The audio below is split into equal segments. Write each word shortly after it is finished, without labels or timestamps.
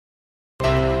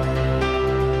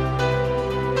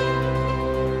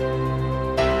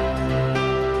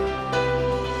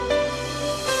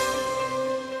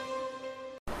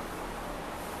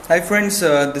Hi friends,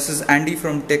 this is Andy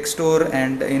from Tech Store,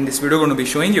 and in this video I'm going to be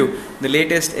showing you the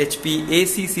latest HP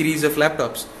AC series of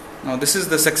laptops. Now this is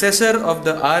the successor of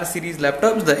the R series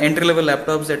laptops, the entry-level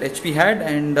laptops that HP had,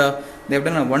 and they have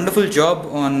done a wonderful job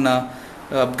on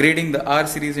upgrading the R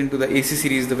series into the AC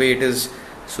series the way it is.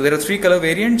 So there are three color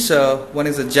variants. One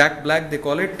is a Jack Black, they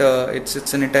call it.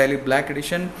 It's an entirely black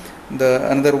edition.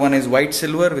 Another one is white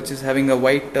silver, which is having a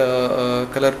white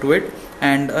color to it,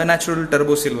 and a natural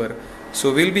turbo silver.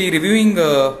 So we'll be reviewing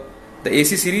the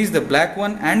AC series, the black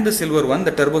one and the silver one.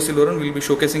 The turbo silver one we'll be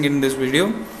showcasing in this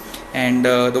video, and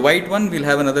the white one we'll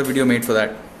have another video made for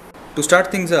that. To start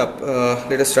things up,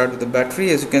 let us start with the battery.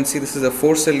 As you can see, this is a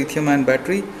 4-cell lithium-ion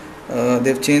battery.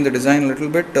 They've changed the design a little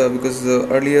bit because the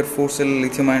earlier 4-cell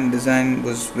lithium-ion design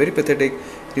was very pathetic.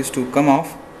 It used to come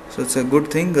off, so it's a good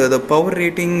thing. The power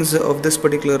ratings of this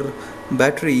particular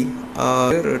battery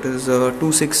are, it is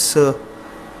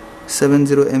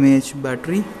 2670 mAh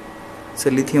battery. It's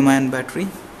a lithium-ion battery,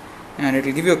 and it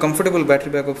will give you a comfortable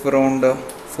battery backup of around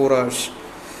 4 hours.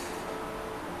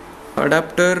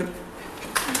 Adapter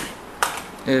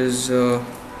is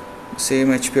same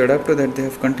HP adapter that they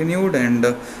have continued, and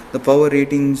the power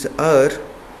ratings are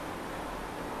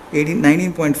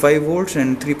 19.5 volts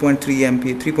and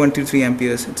 3.33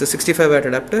 amperes. It's a 65 watt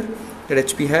adapter that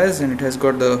HP has, and it has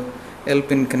got the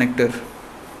L-pin connector.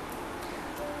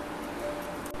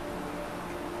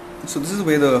 So this is the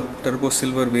way the turbo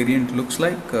silver variant looks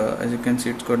like. As you can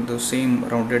see, it's got the same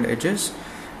rounded edges.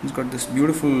 It's got this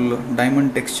beautiful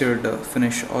diamond textured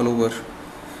finish all over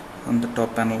on the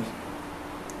top panel.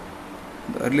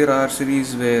 The earlier R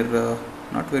series were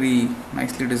not very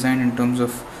nicely designed in terms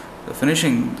of the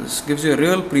finishing. This gives you a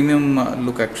real premium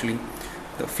look actually.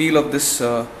 The feel of this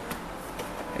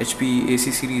HP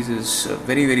AC series is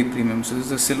very premium. So this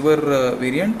is the silver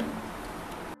variant.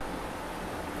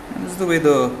 This is the way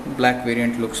the black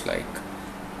variant looks like.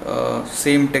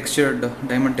 Same textured,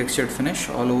 diamond textured finish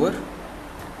all over,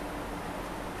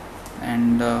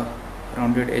 and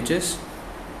rounded edges.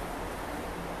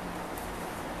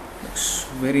 Looks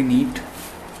very neat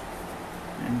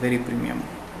and very premium.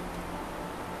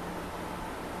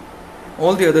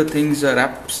 All the other things are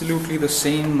absolutely the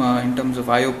same in terms of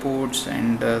I/O ports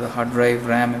and the hard drive,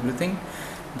 RAM, everything.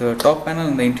 The top panel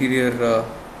and the interior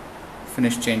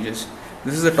finish changes.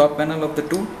 This is the top panel of the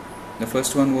two. The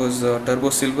first one was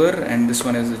turbo silver, and this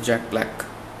one is the Jack Black.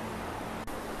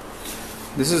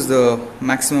 This is the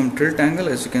maximum tilt angle.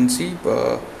 As you can see,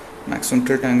 maximum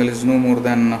tilt angle is no more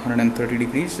than 130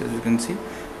 degrees, as you can see,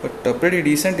 but pretty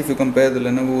decent if you compare the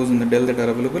Lenovo's and the Dell that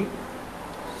are available.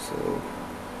 So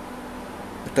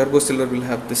the turbo silver will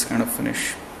have this kind of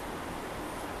finish,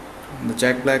 and the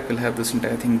Jack Black will have this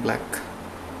entire thing black.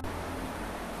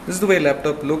 This is the way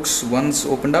laptop looks once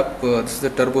opened up. This is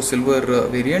the turbo silver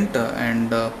variant,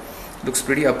 and looks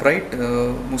pretty upright.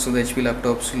 Most of the HP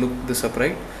laptops look this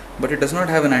upright, but it does not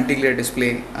have an anti-glare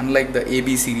display, unlike the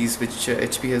AB series, which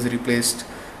HP has replaced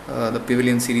the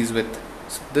Pavilion series with.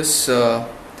 So this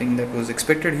thing that was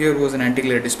expected here was an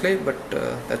anti-glare display, but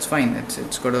that's fine.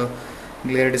 It's got a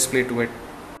glare display to it.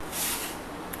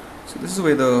 So this is the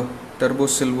way the turbo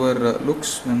silver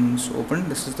looks when it's opened.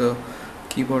 This is the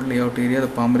keyboard layout area, the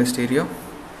palm rest area.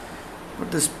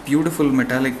 Got this beautiful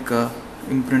metallic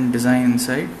imprint design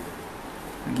inside.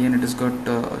 Again, it has got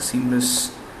a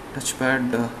seamless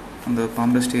touchpad on the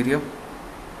palm rest area.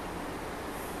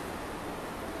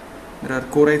 There are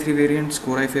Core i3 variants,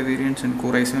 Core i5 variants, and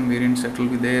Core i7 variants that will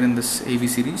be there in this AV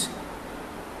series.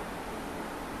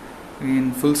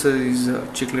 Again, full size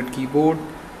chiclet keyboard,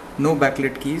 no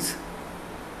backlit keys.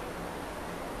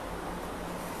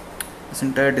 This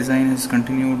entire design is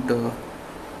continued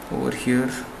over here.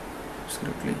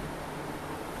 Absolutely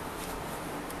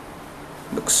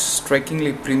looks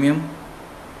strikingly premium.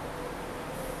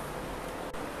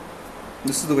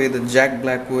 This is the way the Jack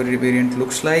Black variant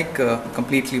looks like,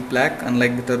 completely black,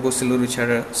 unlike the turbo silver, which had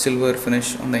a silver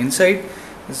finish on the inside.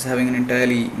 This is having an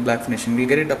entirely black finishing. We'll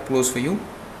get it up close for you.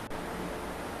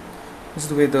 This is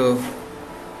the way the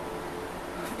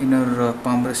inner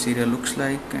palm rest area looks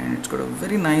like, and it's got a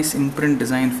very nice imprint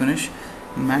design finish,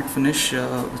 matte finish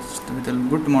with a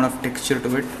good amount of texture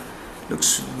to it.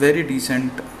 Looks very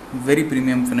decent, very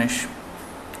premium finish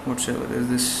whatsoever. There's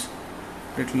this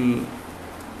little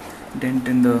dent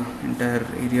in the entire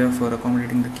area for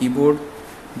accommodating the keyboard.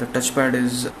 The touchpad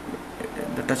is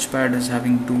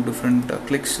having two different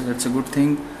clicks, so that's a good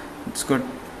thing. It's got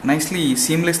nicely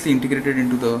seamlessly integrated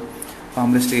into the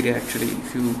palm rest area actually.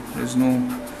 There's no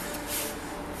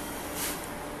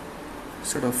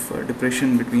sort of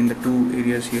depression between the two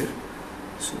areas here,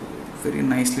 so very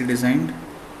nicely designed.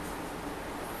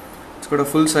 It's got a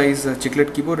full size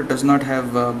chiclet keyboard. It does not have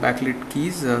backlit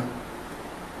keys,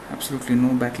 absolutely no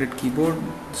backlit keyboard.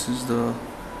 This is the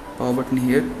power button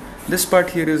here. This part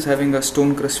here is having a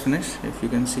stone crust finish, if you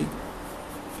can see,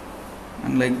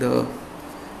 unlike the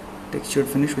textured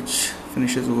finish which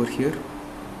finishes over here.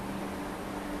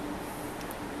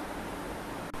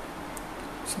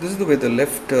 So this is the way the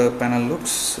left panel looks.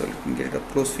 So let me get it up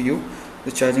close for you.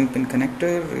 The charging pin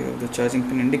connector, you have the charging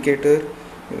pin indicator,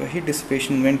 you have a heat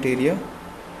dissipation vent area,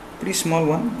 pretty small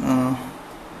one,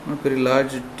 not very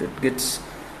large. It gets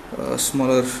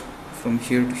smaller from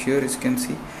here to here, as you can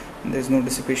see. And there's no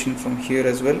dissipation from here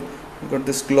as well. You've got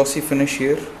this glossy finish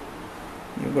here.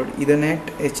 You've got Ethernet,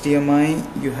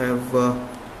 HDMI, you have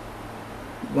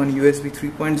one USB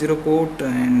 3.0 port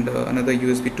and another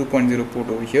USB 2.0 port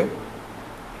over here.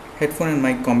 Headphone and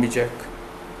mic combi jack.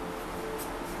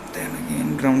 Then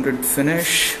again grounded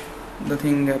finish,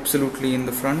 nothing absolutely in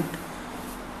the front.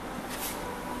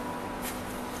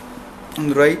 On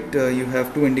the right you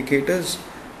have two indicators.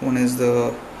 One is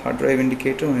the hard drive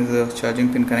indicator, one is the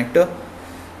charging pin connector,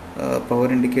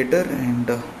 power indicator, and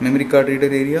memory card reader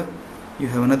area. You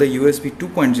have another USB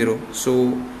 2.0, so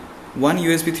one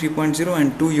USB 3.0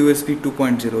 and two USB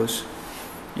 2.0s.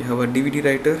 You have a DVD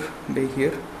writer bay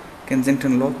here,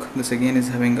 Kensington lock. This again is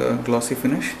having a glossy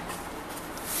finish.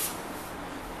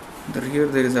 The rear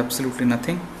there is absolutely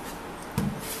nothing.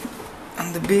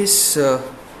 On the base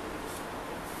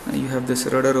you have this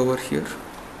rudder over here,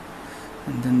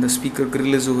 and then the speaker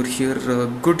grill is over here.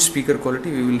 Good speaker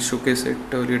quality, we will showcase it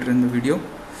later in the video.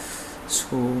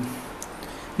 So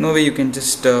no way you can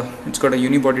just it's got a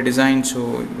unibody design,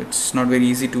 so it's not very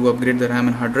easy to upgrade the RAM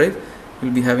and hard drive.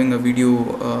 We'll be having a video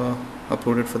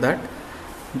uploaded for that.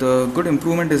 The good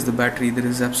improvement is the battery. There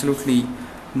is absolutely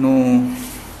no,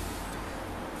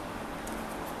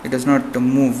 it does not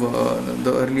move.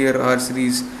 The earlier R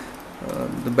series,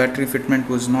 the battery fitment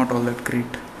was not all that great.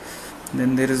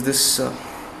 Then there is this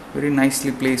very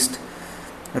nicely placed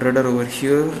rudder over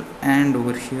here and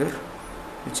over here,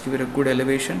 which give it a good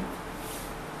elevation.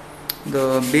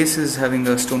 The base is having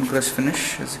a stone crust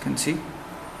finish, as you can see.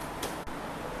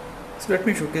 So let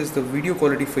me showcase the video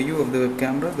quality for you of the web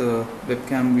camera. The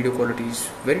webcam video quality is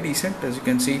very decent, as you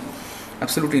can see.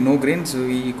 Absolutely no grains.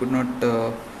 We could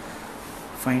not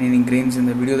find any grains in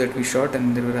the video that we shot,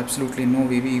 and there were absolutely no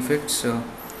wavy effects.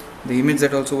 The image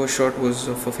that also was shot was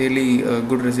of a fairly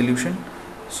good resolution.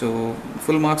 So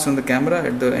full marks on the camera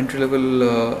at the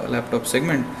entry-level laptop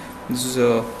segment. This is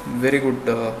a very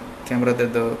good camera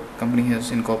that the company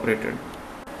has incorporated.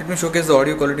 Let me showcase the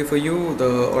audio quality for you.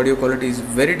 The audio quality is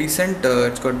very decent.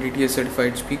 It's got DTS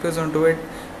certified speakers onto it,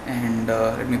 and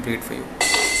let me play it for you.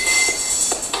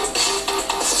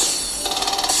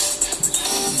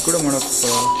 Good amount of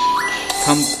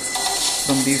thump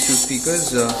from these two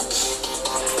speakers.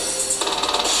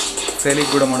 Fairly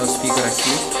good amount of speaker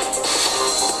actually.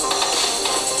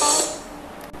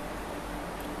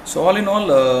 So all in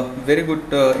all, very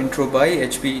good intro by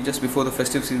HP just before the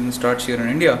festive season starts here in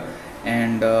India.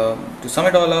 And to sum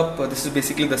it all up, this is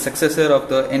basically the successor of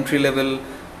the entry-level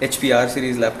HP R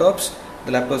series laptops.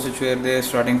 The laptops which were there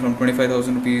starting from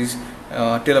 25,000 rupees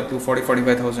till up to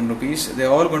 40-45,000 rupees. They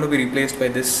are all going to be replaced by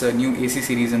this new AC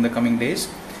series in the coming days.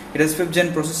 It has 5th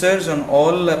gen processors on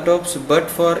all laptops but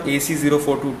for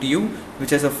AC042TU,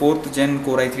 which has a 4th gen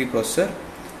Core i3 processor.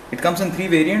 It comes in 3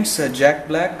 variants, Jack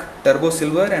Black, Turbo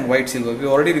Silver and White Silver. We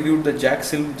already reviewed the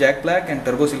Jack Black and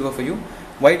Turbo Silver for you.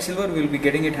 White Silver, we will be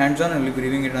getting it hands on and we will be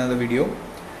reviewing it in another video.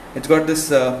 It's got this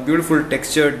beautiful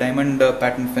textured diamond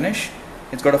pattern finish.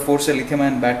 It's got a 4-cell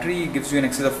lithium-ion battery, gives you an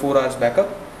excess of 4 hours backup.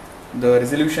 The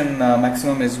resolution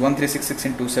maximum is 1366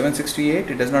 x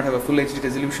 768. It does not have a full HD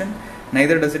resolution.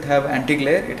 Neither does it have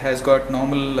anti-glare. It has got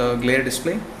normal glare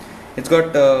display. It's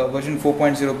got version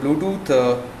 4.0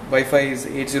 Bluetooth. Wi-Fi is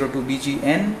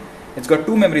 802.BGN. It's got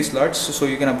 2 memory slots, so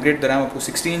you can upgrade the RAM up to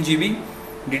 16 GB.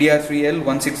 DDR3L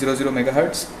 1600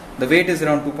 MHz. The weight is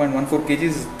around 2.14 kg.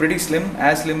 It's pretty slim,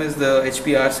 as slim as the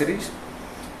HP R series.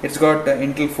 It's got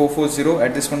Intel 440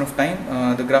 at this point of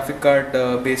time. The graphic card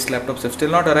based laptops have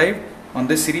still not arrived on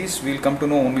this series. We'll come to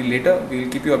know only later. We'll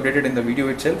keep you updated in the video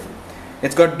itself.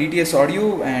 It's got DTS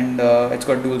audio and it's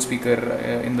got dual speaker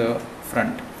in the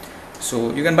front.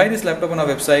 So you can buy this laptop on our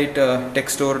website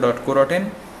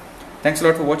techstore.co.in. Thanks a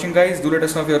lot for watching, guys. Do let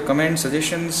us know your comments,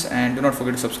 suggestions, and do not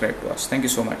forget to subscribe to us. Thank you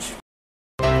so much.